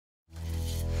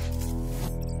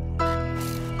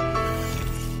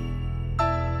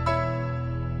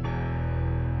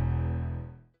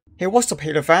Hey, what's up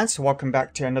Halo fans? Welcome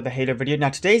back to another Halo video. Now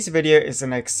today's video is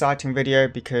an exciting video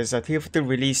because 343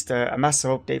 released a massive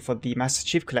update for the Master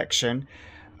Chief Collection,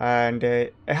 and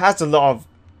it has a lot of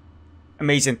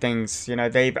amazing things. You know,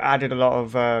 they've added a lot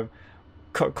of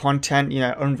cut content,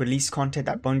 unreleased content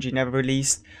that Bungie never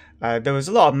released. There was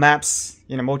a lot of maps,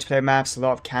 multiplayer maps, a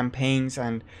lot of campaigns,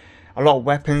 and a lot of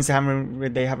weapons they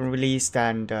haven't released,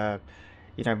 and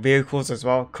vehicles as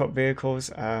well, cut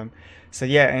vehicles. So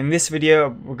yeah, in this video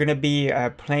we're gonna be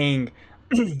playing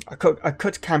a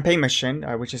cut campaign mission,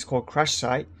 which is called Crash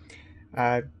Site.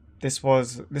 This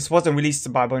wasn't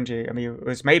released by Bungie. I mean, it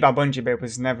was made by Bungie, but it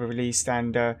was never released,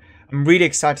 and I'm really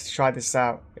excited to try this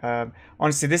out.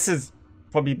 Honestly, this has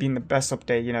probably been the best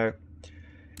update.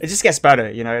 It just gets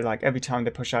better. Like every time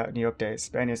they push out new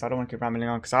updates. But anyways, I don't want to keep rambling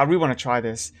on because I really want to try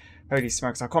this. Holy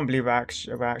smokes, I can't believe we're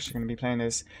actually going to be playing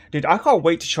this. Dude, I can't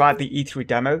wait to try the E3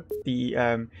 demo,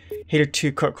 the Halo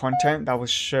 2 cut content that was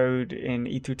showed in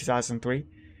E3 2003.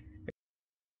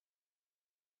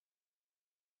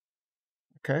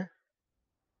 Okay.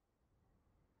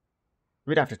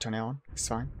 We'd have to turn it on, it's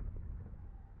fine.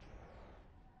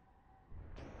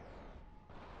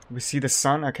 We see the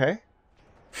sun, okay.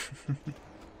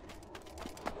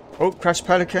 Oh, Crash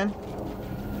Pelican.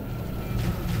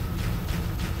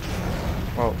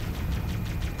 Well,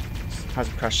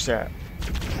 hasn't crashed yet,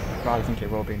 but I think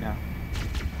it will be now.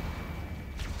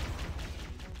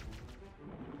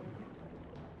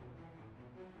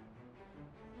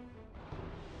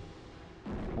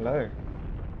 Hello.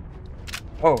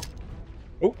 Oh.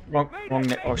 Oh, wrong.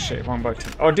 Oh shit, wrong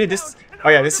button. Oh, dude, this. Oh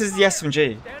yeah, this is the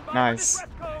SMG. Nice.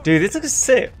 Dude, this looks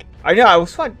sick. I know. I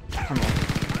was fine. Come on.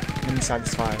 Inside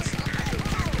this fires.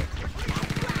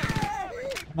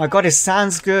 Oh my god, it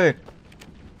sounds good.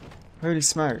 Holy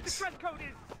smokes.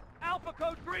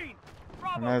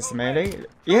 And there's the melee.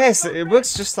 Yes, it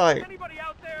works just like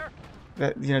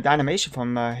the animation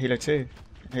from Halo 2,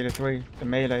 Halo 3, the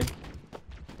melee.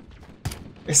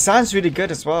 It sounds really good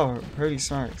as well. Holy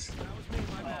smokes.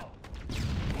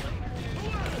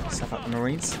 Stuff up the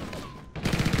Marines.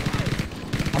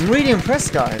 I'm really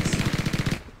impressed, guys.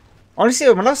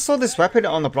 Honestly, when I saw this weapon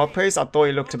on the blog post, I thought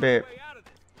it looked a bit.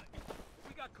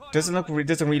 Doesn't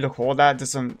really look all that.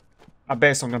 I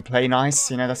bet it's not gonna play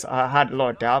nice. I had a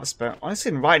lot of doubts, but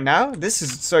honestly, right now, this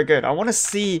is so good. I want to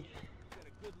see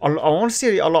a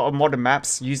lot of modern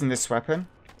maps using this weapon.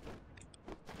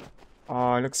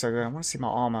 Oh, it looks so good. I want to see my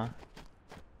armor.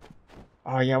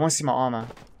 Oh yeah, I want to see my armor.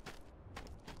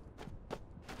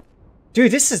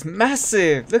 Dude, this is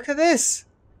massive. Look at this.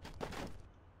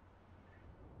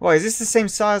 What, is this the same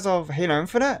size of Halo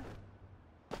Infinite?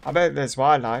 I bet there's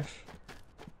wildlife.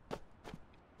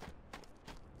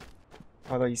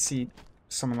 Although you see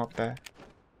someone up there.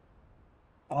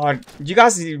 Oh, you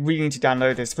guys really need to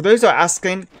download this. For those who are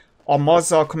asking, our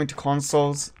mods are coming to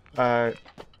consoles.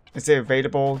 Is it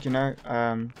available?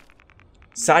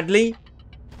 Sadly,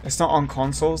 it's not on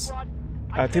consoles.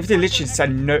 343 literally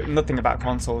said nothing about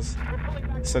consoles.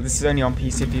 So this is only on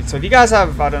PC. So if you guys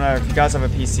have, I don't know, if you guys have a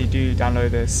PC, do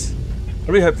download this.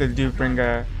 I really hope they do bring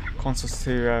consoles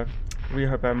to. I really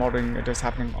hope modding does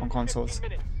happen on consoles.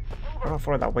 How do I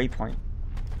follow that waypoint?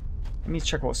 Let me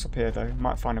check what's up here though.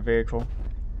 Might find a vehicle.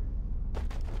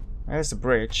 There's the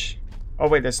bridge. Oh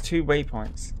wait, there's 2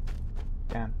 waypoints.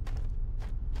 Damn.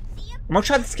 I'm gonna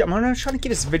try to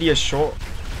keep this video short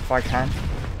if I can.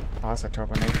 Oh, that's a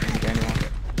terrible name.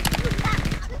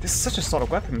 This is such a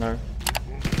solid weapon though.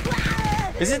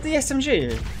 Is it the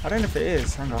SMG? I don't know if it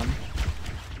is. Hang on.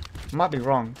 I might be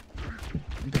wrong.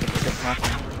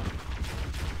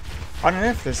 I don't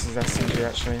know if this is SMG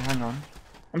actually. Hang on.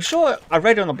 I'm sure I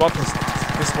read it on the blog post.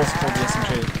 This was called the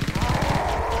SMG.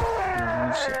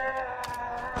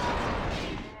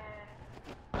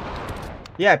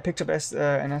 Yeah, I picked up an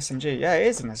SMG. Yeah, it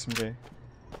is an SMG.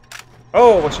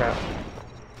 Oh, watch out.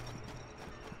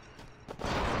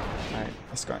 Alright,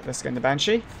 let's get in the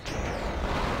Banshee.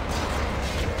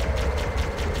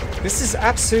 This is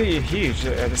absolutely huge,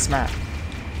 this map.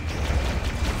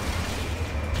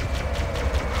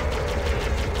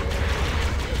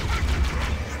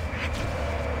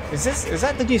 Is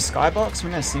that the new skybox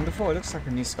we've never seen before? It looks like a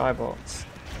new skybox.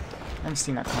 I haven't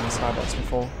seen that kind of skybox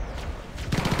before.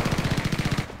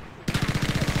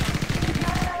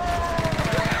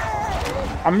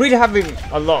 I'm really having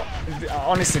a lot.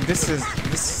 Honestly, this is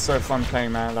so fun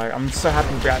playing, man. Like, I'm so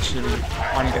happy we actually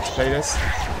finally get to play this.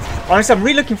 Honestly, I'm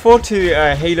really looking forward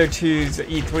to Halo 2's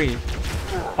E3.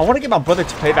 I want to get my brother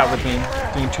to play that with me,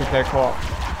 doing 2-player co-op.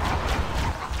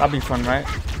 That'd be fun, right?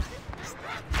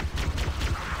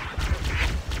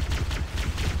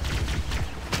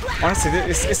 Honestly,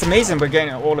 it's amazing we're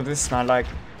getting all of this, man. Like,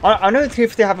 I know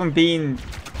TF2 haven't been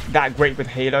that great with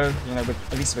Halo, you know,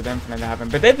 at least with Infinite they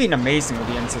haven't, but they've been amazing with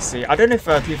the MCC. I don't know if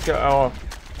TF2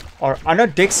 or I know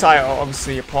Digsight are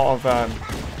obviously a part of,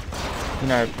 you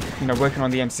know, working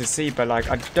on the MCC, but like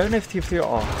I don't know if TF2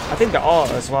 are. I think they are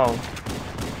as well.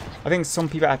 I think some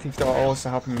people at TF2 are also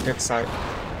helping Digsight.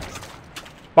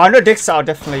 But I know Digsight are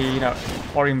definitely, you know,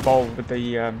 are involved with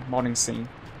the modding scene.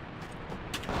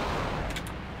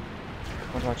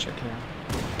 What do I check here?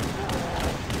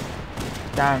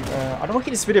 Damn, I don't want to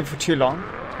keep this video for too long.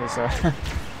 Because,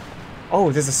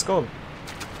 oh, there's a skull.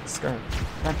 Let's go.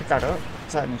 Can I pick that up?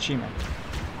 Is that an achievement?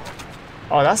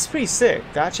 Oh, that's pretty sick.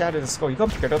 They actually added a skull. You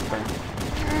can't pick it up though.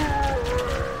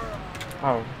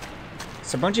 Oh.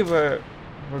 So Bungie were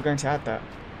going to add that.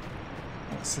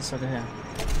 What's this over here?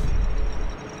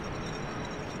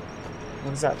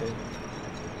 What does that do?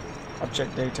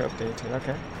 Object data updated.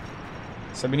 Okay.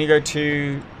 So we need to go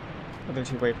to other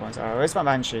 2 waypoints. Oh, where's my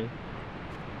Banshee?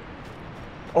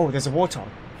 Oh, there's a Warthog.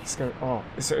 Let's go. Oh,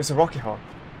 it's a Rocky Hog.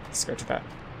 Let's go to that.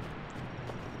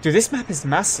 Dude, this map is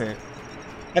massive.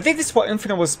 I think this is what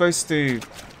Infinite was supposed to,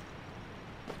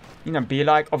 you know, be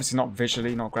like. Obviously not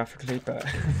visually, not graphically, but...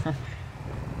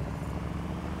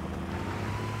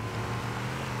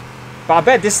 But I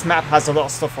bet this map has a lot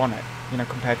of stuff on it, you know,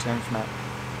 compared to Infinite.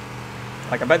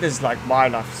 Like, I bet there's, like,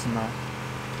 wildlife somewhere.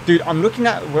 Dude, I'm looking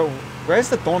at... where's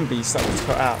the Dawn Beast that was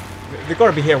put out? They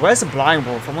gotta be here. Where's the Blind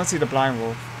Wolf? I want to see the Blind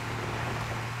Wolf.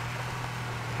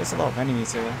 There's a lot of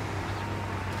enemies here.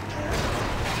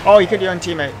 Oh, you killed your own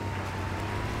teammate.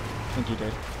 I think you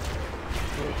did.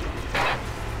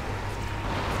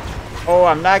 Oh,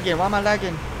 I'm lagging. Why am I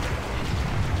lagging?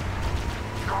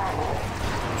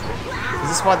 Is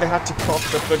this why they had to cut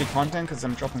off the bloody content? Because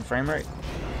I'm dropping frame rate?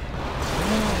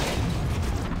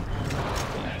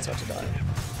 Yeah, it's about to die.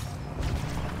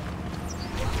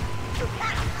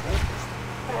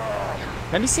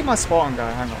 Let me see my spawn guy,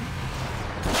 hang on.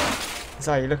 That's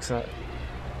how he looks like.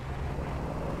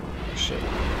 Oh, shit.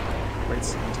 Wait a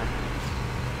second.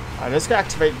 Alright, let's go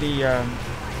activate the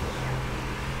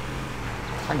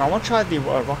hang on, I want to try the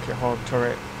Rocket Hog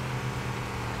turret.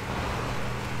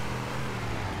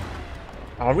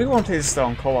 I really want this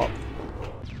on co-op.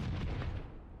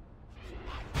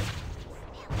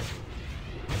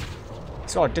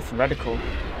 It's got a different reticle.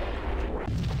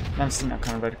 Never seen that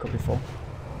kind of reticle before.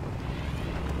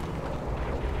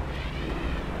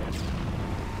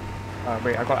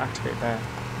 Wait, I got to activate there.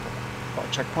 Got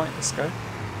a checkpoint, let's go.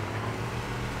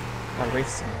 Oh, wait,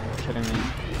 you're kidding me.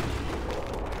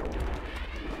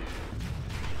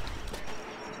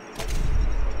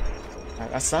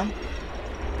 Alright, that's done.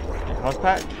 Health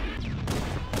pack.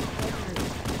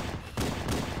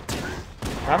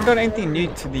 I haven't done anything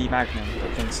new to the Magnum, I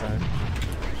don't think so.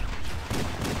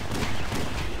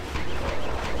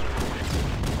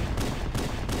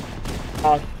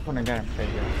 Oh, I want to get him. There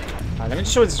you go. Alright, let me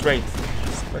just show this Wraith.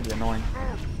 It's pretty annoying.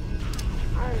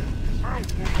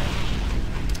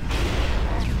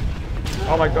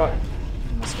 Oh my god.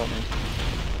 He almost got me.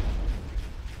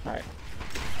 Alright.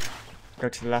 Go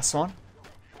to the last one.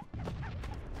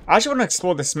 I actually want to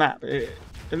explore this map. It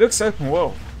looks open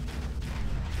world.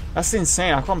 That's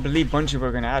insane. I can't believe Bungie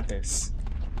were going to add this.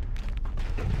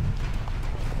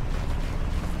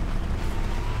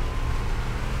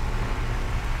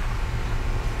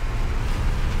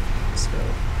 Let's go.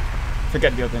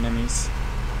 Forget the other enemies.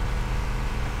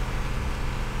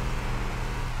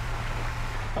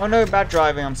 Oh no, bad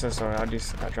driving. I'm so sorry. I'll do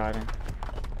bad driving.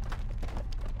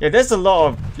 Yeah, there's a lot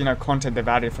of, you know, content they've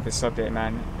added for this update,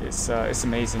 man. It's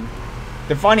amazing.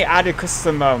 They finally added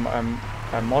custom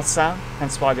mod sound,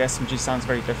 hence why the SMG sounds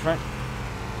very different.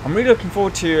 I'm really looking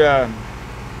forward to.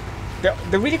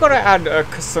 They really got to add a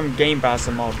custom game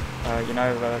browser mod. You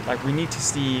know, like we need to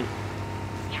see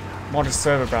modded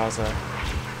server browser.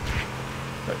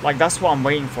 But, like that's what I'm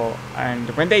waiting for.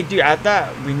 And when they do add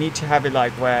that, we need to have it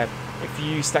like where if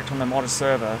you select on the modded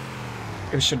server,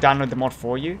 it should download the mod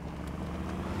for you.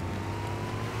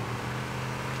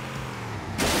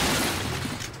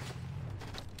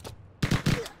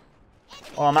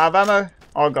 Oh, I'm out of ammo.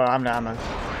 Oh god, I'm out of ammo.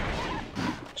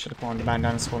 Should have put on the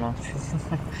bandana spawn on.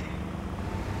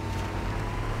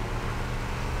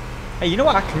 Hey, you know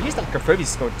what? I can use that acrophobia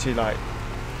squad to like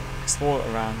explore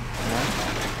around. You know?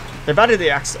 They've added the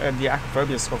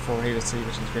acrophobia squad for Halo 2,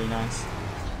 which is really nice.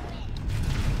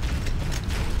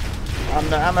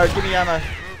 No ammo. Give me ammo.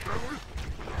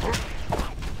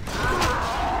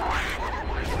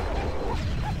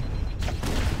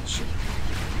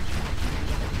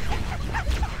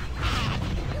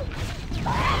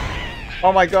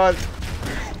 Oh my god.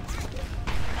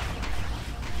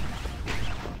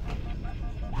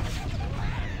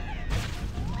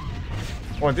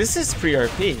 Well, this is pretty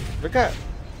OP. Look at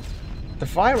the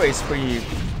fire rate is pretty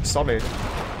solid.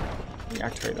 Let me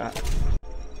activate that.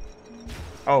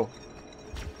 Oh,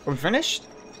 are we finished?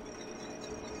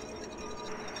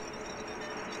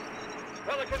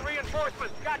 Pelican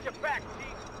reinforcements got your back,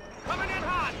 Chief. Coming in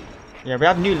hot. Yeah, we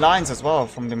have new lines as well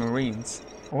from the Marines.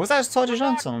 Or was that Sergeant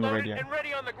Johnson on the radio? And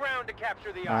ready on the ground to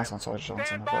capture the No, that's not Sergeant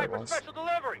Johnson. I thought it was. special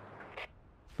delivery.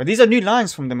 But these are new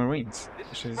lines from the Marines, This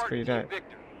which is is pretty dope.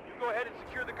 Victor. You go ahead and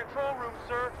secure the control room,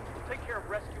 sir. We'll take care of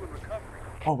rescue and recovery.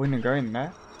 Oh, we're gonna go in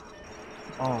there?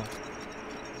 Oh.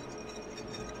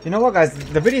 You know what, guys?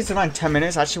 The video is around 10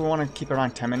 minutes. I actually want to keep it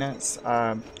around 10 minutes.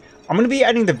 I'm going to be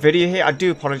editing the video here. I do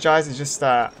apologize. It's just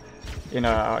that, you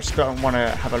know, I just don't want to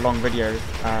have a long video.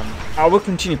 I will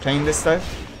continue playing this, though.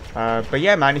 But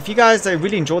yeah, man, if you guys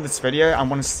really enjoyed this video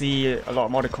and want to see a lot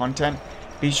of modded content,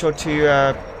 be sure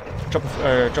to drop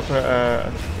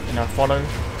a you know, follow,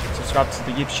 subscribe to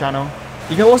the YouTube channel.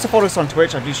 You can also follow us on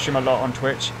Twitch. I do stream a lot on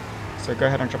Twitch. So go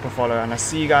ahead and drop a follow. And I'll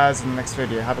see you guys in the next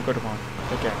video. Have a good one.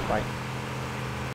 Take care. Bye.